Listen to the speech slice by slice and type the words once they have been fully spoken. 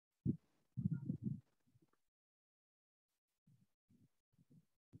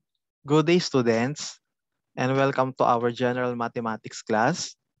Good day, students, and welcome to our general mathematics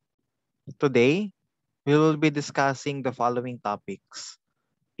class. Today, we will be discussing the following topics: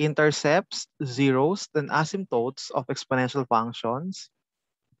 intercepts, zeros, and asymptotes of exponential functions,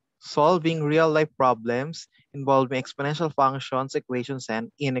 solving real-life problems involving exponential functions, equations, and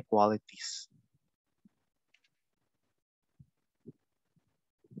inequalities.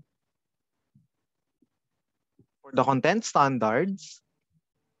 For the content standards,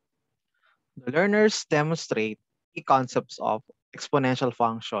 the learners demonstrate key concepts of exponential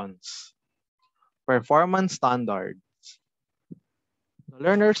functions. Performance standard. The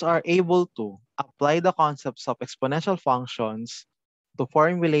learners are able to apply the concepts of exponential functions to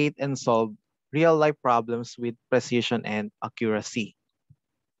formulate and solve real-life problems with precision and accuracy.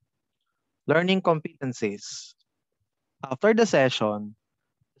 Learning competencies. After the session,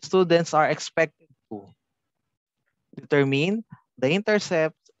 students are expected to determine the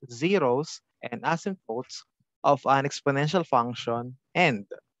intercepts, zeros, and asymptotes of an exponential function and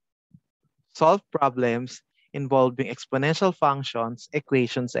solve problems involving exponential functions,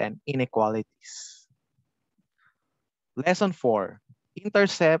 equations, and inequalities. Lesson 4.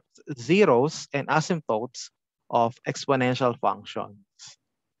 Intercepts, zeros, and asymptotes of exponential functions.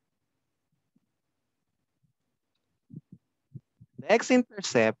 The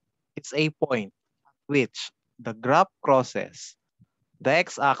x-intercept is a point at which the graph crosses the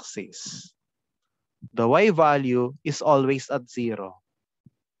x-axis. The y value is always at 0.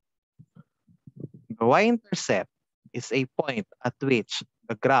 The y-intercept is a point at which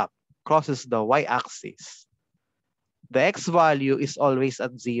the graph crosses the y-axis. The x value is always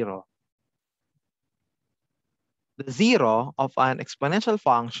at 0. The 0 of an exponential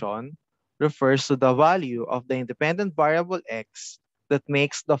function refers to the value of the independent variable x that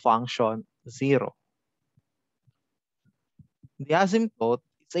makes the function 0. The asymptote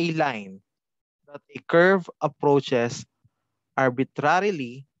is a line that a curve approaches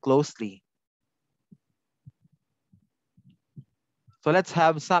arbitrarily closely. So let's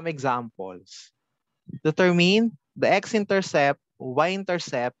have some examples. Determine the x-intercept,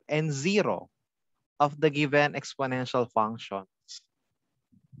 y-intercept, and 0 of the given exponential functions.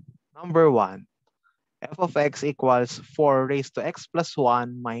 Number 1, f of x equals 4 raised to x plus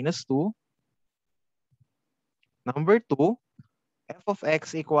 1 minus 2. Number 2, f of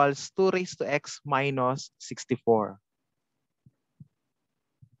x equals 2 raised to x minus 64.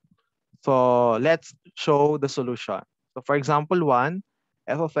 So let's show the solution. So for example 1,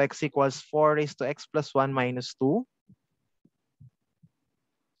 f of x equals 4 raised to x plus 1 minus 2.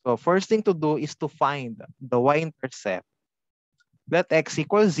 So first thing to do is to find the y-intercept. Let x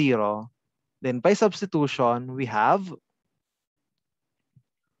equal 0. Then by substitution, we have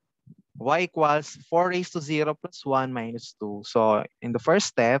y equals 4 raised to 0 plus 1 minus 2. So in the first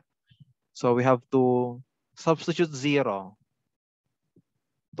step, so we have to substitute 0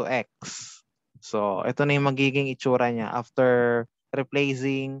 to x. So ito na yung magiging itsura niya after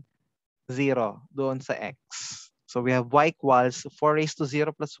replacing 0 doon sa x. So we have y equals 4 raised to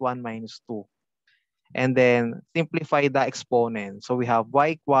 0 plus 1 minus 2. And then simplify the exponent. So we have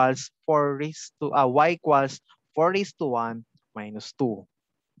y equals 4 raised to 1 minus 2.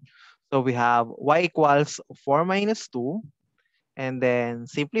 So we have y equals 4 minus 2. And then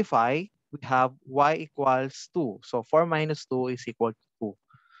simplify, we have y equals 2. So 4 minus 2 is equal to 2.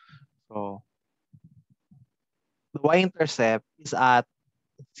 So the y-intercept is at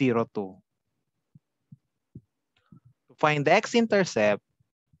 0, 2. To find the x-intercept,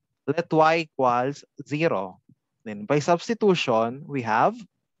 let y equals 0. Then by substitution, we have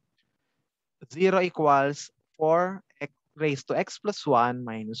 0 equals 4x raised to x plus 1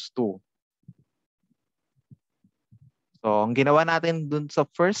 minus 2. So, ang ginawa natin dun sa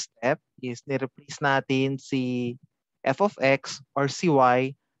first step is ni-replace natin si f of x or si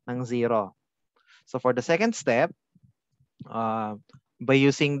y ng 0. So, for the second step, by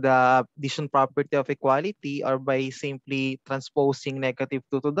using the addition property of equality or by simply transposing negative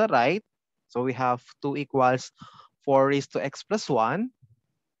 2 to the right, so we have 2 equals 4 raised to x plus 1.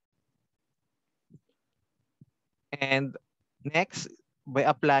 And next, by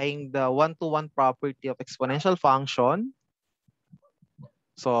applying the one-to-one property of exponential function,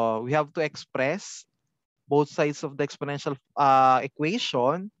 so we have to express both sides of the exponential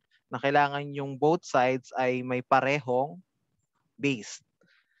equation na kailangan yung both sides ay may parehong base.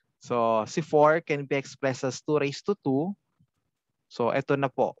 So si 4 can be expressed as 2 raised to 2. So ito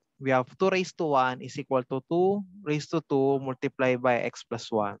na po. We have 2 raised to 1 is equal to 2 raised to 2 multiplied by x plus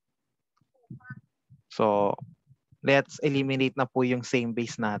 1. So let's eliminate na po yung same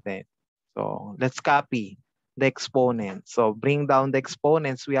base natin. So let's copy. the exponent. So bring down the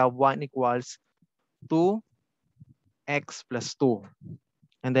exponents. We have 1 equals 2x plus 2.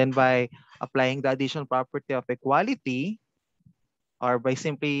 And then by applying the addition property of equality, or by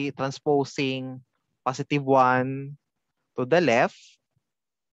simply transposing positive 1 to the left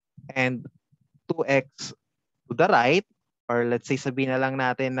and 2x to the right, or let's say sabihin na lang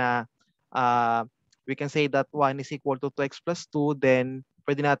natin na we can say that 1 is equal to 2x plus 2, then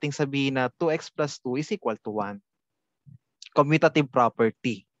pwede nating sabihin na 2x plus 2 is equal to 1. Commutative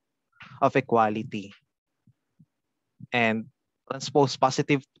property of equality. And transpose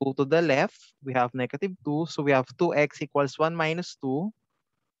positive 2 to the left, we have negative 2. So we have 2x equals 1 minus 2,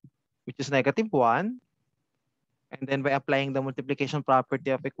 which is negative 1. And then by applying the multiplication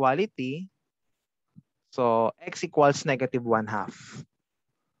property of equality, so x equals negative 1/2.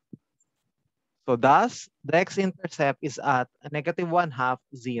 So thus, the x-intercept is at a negative 1/2,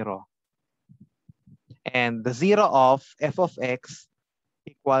 0. And the 0 of f of x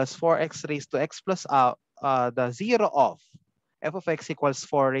equals 4x raised to x plus, the 0 of f of x equals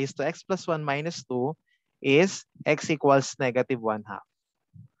 4 raised to x plus 1 minus 2 is x equals negative 1/2.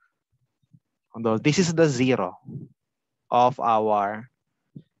 Although this is the 0 of our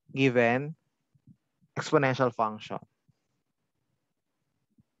given exponential function.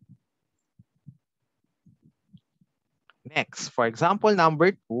 Next, for example,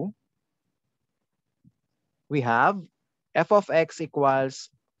 number 2, we have f of x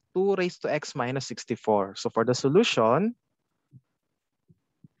equals 2 raised to x minus 64. So for the solution,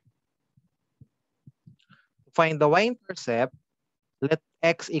 to find the y-intercept, let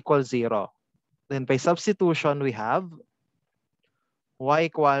x equal 0. Then by substitution, we have y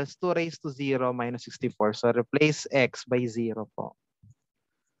equals 2 raised to 0 minus 64. So replace x by 0 po.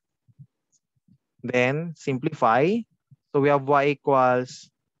 Then simplify. So we have y equals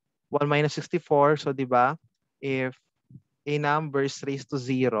 1 minus 64. So di ba, if a number is raised to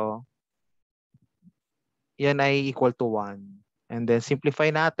 0, yan ay equal to 1. And then simplify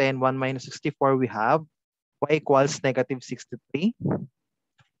natin, 1 minus 64, we have y equals negative 63.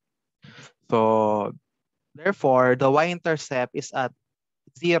 So therefore, the y-intercept is at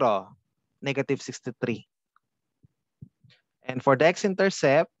 0, negative 63. And for the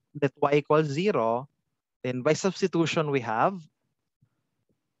x-intercept, that y equals 0, then by substitution, we have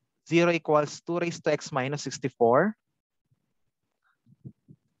 0 equals 2 raised to x minus 64.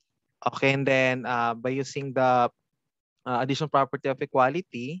 Okay, and then by using the addition property of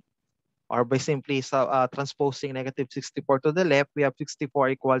equality, or by simply transposing negative 64 to the left, we have 64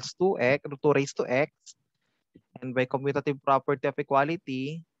 equals 2x, 2 raised to x. And by commutative property of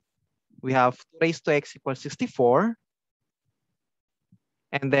equality, we have 2 raised to x equals 64.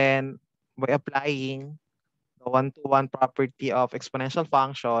 And then by applying the one-to-one property of exponential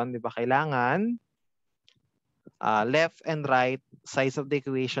function, di ba, kailangan left and right sides of the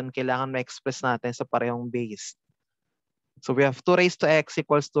equation, kailangan ma-express natin sa parehong base. So we have 2 raised to x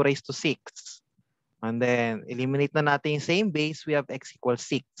equals 2 raised to 6. And then eliminate na natin yung same base, we have x equals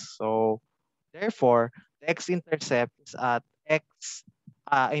 6. So therefore, the x-intercept is at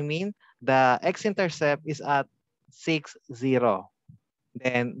the x-intercept is at 6, 0.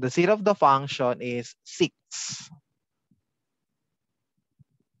 Then the 0 of the function is 6.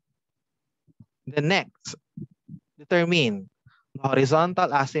 The next, determine the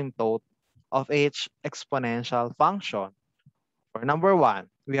horizontal asymptote of each exponential function. For number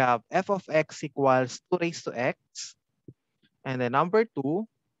 1, we have f of x equals 2 raised to x. And then number 2,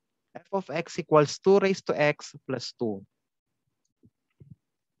 f of x equals 2 raised to x plus 2.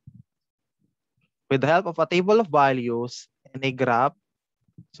 With the help of a table of values and a graph,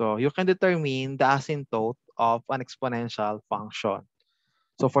 so you can determine the asymptote of an exponential function.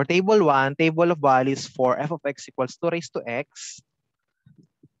 So for table 1, table of values for f of x equals 2 raised to x.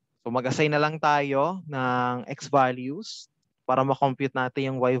 So mag-assign na lang tayo ng x values para ma-compute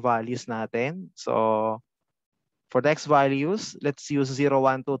natin yung y values natin. So for the x values, let's use 0,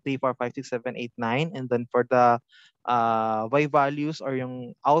 1, 2, 3, 4, 5, 6, 7, 8, 9. And then for the y values or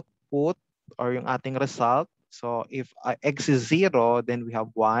yung output or yung ating result, so if x is 0, then we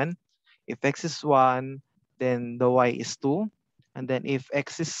have 1. If x is 1, then the y is 2. And then if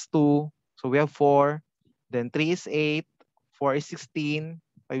x is 2, so we have 4. Then 3 is 8, 4 is 16,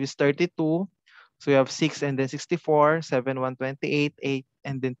 5 is 32. So we have 6 and then 64, 7, 128, 8,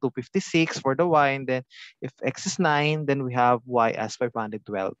 and then 256 for the y. And then if x is 9, then we have y as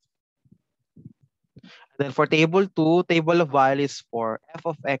 512. And then for table 2, table of values for f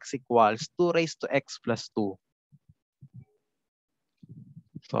of x equals 2 raised to x plus 2.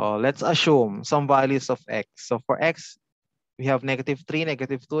 So let's assume some values of x. So for x, we have negative 3,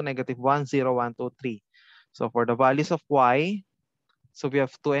 negative 2, negative 1, 0, 1, 2, 3. So for the values of y, so we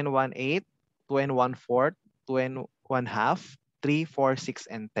have 2 and 1, 8, 2 and 1, 4, 2 and 1 half, 3, 4, 6,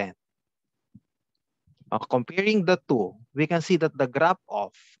 and 10. Comparing the two, we can see that the graph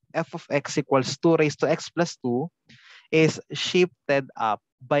of f of x equals 2 raised to x plus 2 is shifted up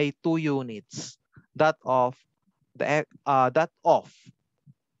by 2 units. That of the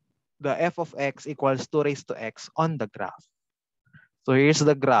f of x equals 2 raised to x on the graph. So here's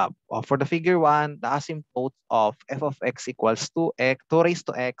the graph. For the figure 1, the asymptote of f of x equals 2x, 2 raised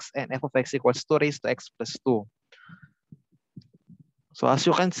to x, and f of x equals 2 raised to x plus 2. So as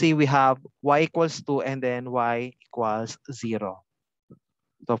you can see, we have y equals 2 and then y equals 0.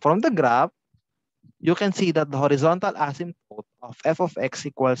 So from the graph, you can see that the horizontal asymptote of f of x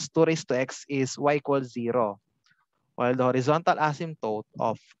equals 2 raised to x is y equals 0, while the horizontal asymptote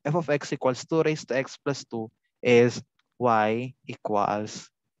of f of x equals 2 raised to x plus 2 is y equals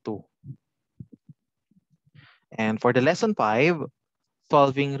 2. And for the lesson 5,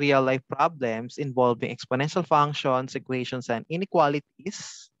 solving real-life problems involving exponential functions, equations, and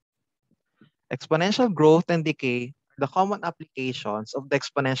inequalities. Exponential growth and decay are the common applications of the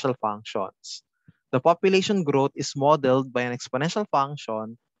exponential functions. The population growth is modeled by an exponential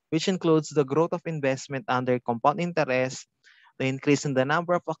function, which includes the growth of investment under compound interest, the increase in the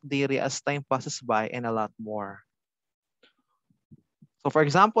number of bacteria as time passes by, and a lot more. So for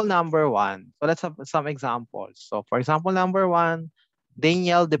example, number 1, so let's have some examples. So for example, number 1,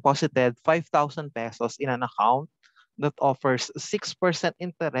 Daniel deposited 5,000 pesos in an account that offers 6%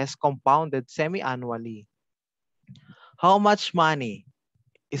 interest compounded semi-annually. How much money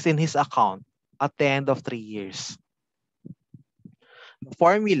is in his account at the end of 3 years? The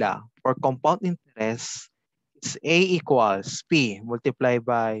formula for compound interest is A equals P multiplied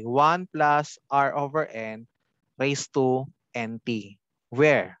by 1 plus R over N raised to NT,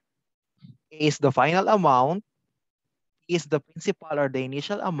 where A is the final amount, P is the principal or the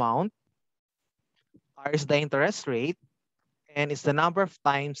initial amount, R is the interest rate, N is the number of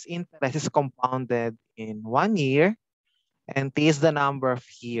times interest is compounded in 1 year, and T is the number of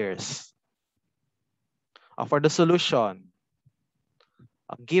years. For the solution,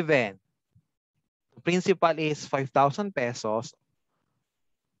 given the principal is 5,000 pesos,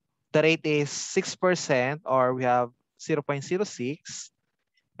 the rate is 6%, or we have 0.06,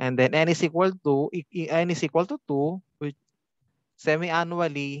 and then n is equal to 2, which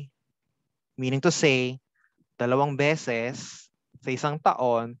semi-annually, meaning to say, dalawang beses sa isang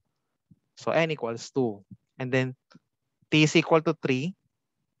taon, so n equals 2. And then t is equal to 3,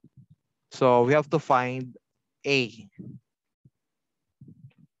 so we have to find a.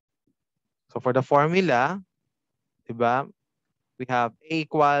 So for the formula, diba, we have a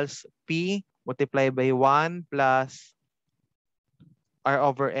equals p multiplied by 1 plus r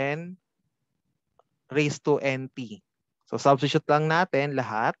over n raised to nt. So substitute lang natin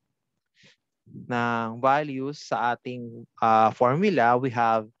lahat ng values sa ating formula. We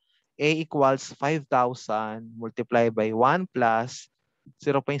have a equals 5,000 multiplied by 1 plus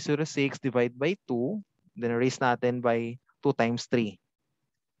 0.06 divided by 2. Then raise natin by 2 times 3.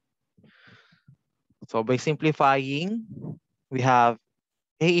 So by simplifying, we have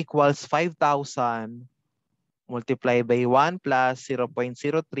a equals 5,000 multiplied by 1 plus 0.03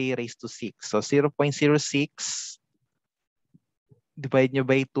 raised to 6. So 0.06 divide nyo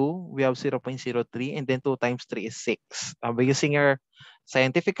by 2, we have 0.03, and then 2 times 3 is 6. By using your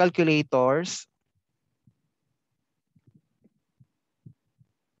scientific calculators,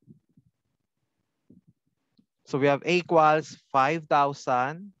 so we have a equals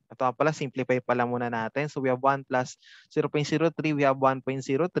 5,000. Ito pala, simplify pala muna natin. So we have 1 plus 0.03, we have 1.03.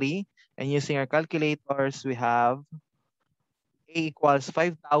 And using our calculators, we have a equals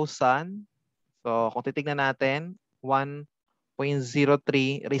 5,000. So kung titignan natin,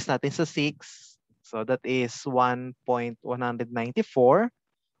 1.03 raise natin sa 6. So that is 1.194.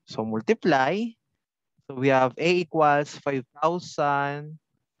 So multiply. So we have a equals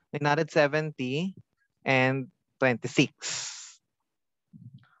 5,970 and 26.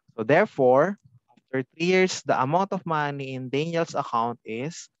 So therefore, after 3 years, the amount of money in Daniel's account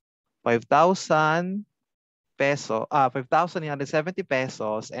is 5,000 peso, 5,970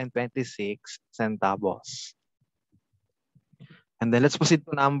 pesos and 26 centavos. And then let's proceed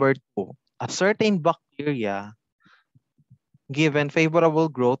to number 2. A certain bacteria, given favorable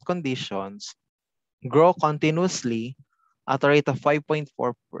growth conditions, grow continuously at a rate of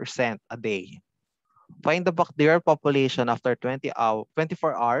 5.4% a day. Find the bacterial population after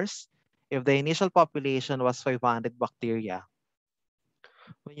 24 hours if the initial population was 500 bacteria.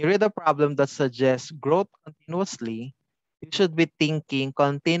 When you read a problem that suggests growth continuously, you should be thinking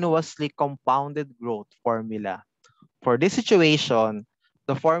continuously compounded growth formula. For this situation,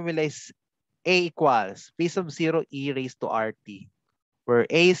 the formula is A equals P sub 0 E raised to RT, where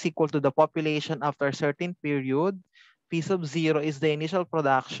A is equal to the population after a certain period, P sub 0 is the initial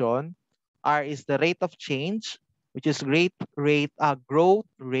production, R is the rate of change, which is growth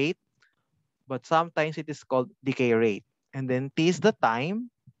rate, but sometimes it is called decay rate. And then T is the time.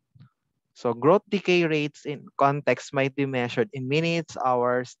 So growth decay rates in context might be measured in minutes,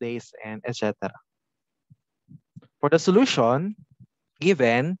 hours, days, and etc. For the solution,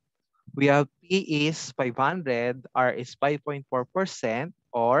 given we have P is 500, R is 5.4%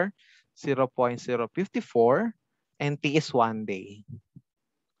 or 0.054, and T is 1 day.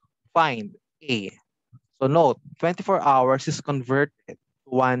 Find A. So note, 24 hours is converted to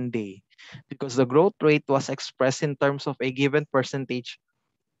 1 day because the growth rate was expressed in terms of a given percentage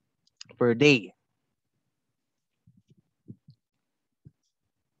per day.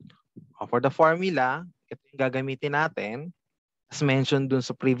 For the formula, ito yung gagamitin natin. As mentioned dun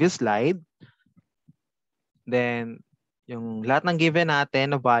sa previous slide, then yung lahat ng given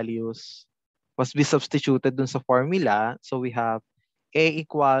natin na values must be substituted dun sa formula. So we have A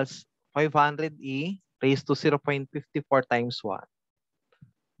equals 500E raised to 0.54 times 1.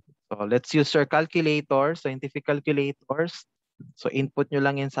 So let's use your calculator, scientific calculators. So input nyo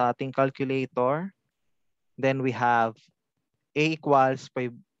lang yan sa ating calculator. Then we have A equals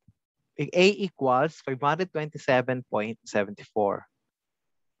 527.74.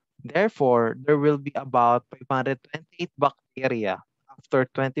 Therefore, there will be about 528 bacteria after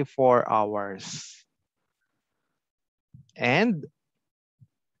 24 hours. And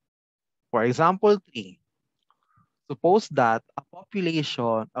for example 3, suppose that a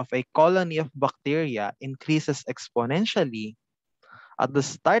population of a colony of bacteria increases exponentially. At the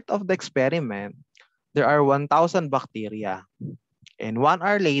start of the experiment, there are 1,000 bacteria. And 1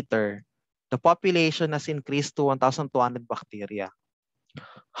 hour later, the population has increased to 1,200 bacteria.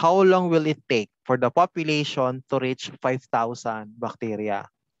 How long will it take for the population to reach 5,000 bacteria?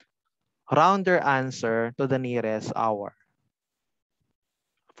 Round your answer to the nearest hour.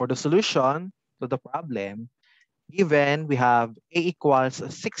 For the solution to the problem, given we have A equals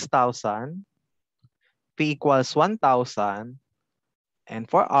 6,000, P equals 1,000, and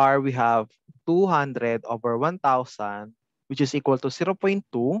for R we have 200 over 1,000, which is equal to 0.2.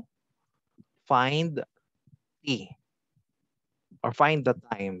 Find T, or find the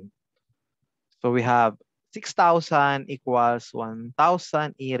time. So we have 6,000 equals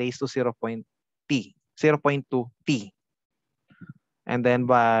 1,000 E raised to 0.2 T. And then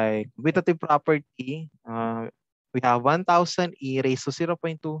by commutative property, we have 1,000 E raised to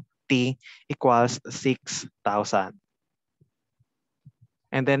 0.2 T equals 6,000.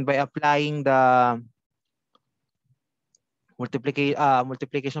 And then by applying the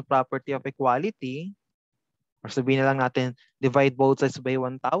multiplication property of equality, or sabihin na lang natin, divide both sides by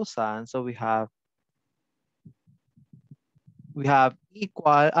 1,000. So we have E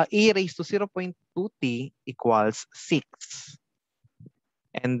raised to 0.2T equals 6.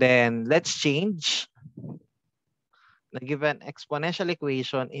 And then let's change the given exponential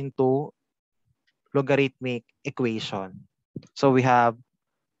equation into logarithmic equation. So we have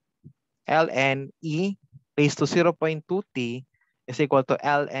ln E raised to 0.2T is equal to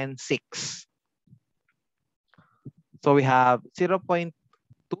ln 6. So we have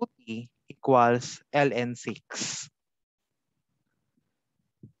 0.2T equals ln 6.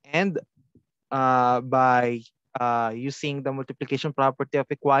 And by using the multiplication property of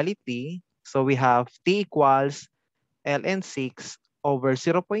equality, so we have T equals ln 6 over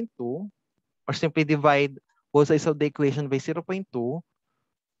 0.2, or simply divide both sides of the equation by 0.2.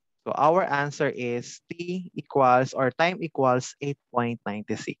 So our answer is T equals, or time equals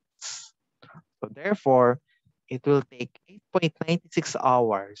 8.96. So therefore, it will take 8.96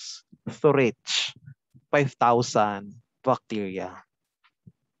 hours to reach 5,000 bacteria.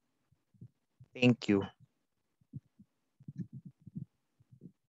 Thank you.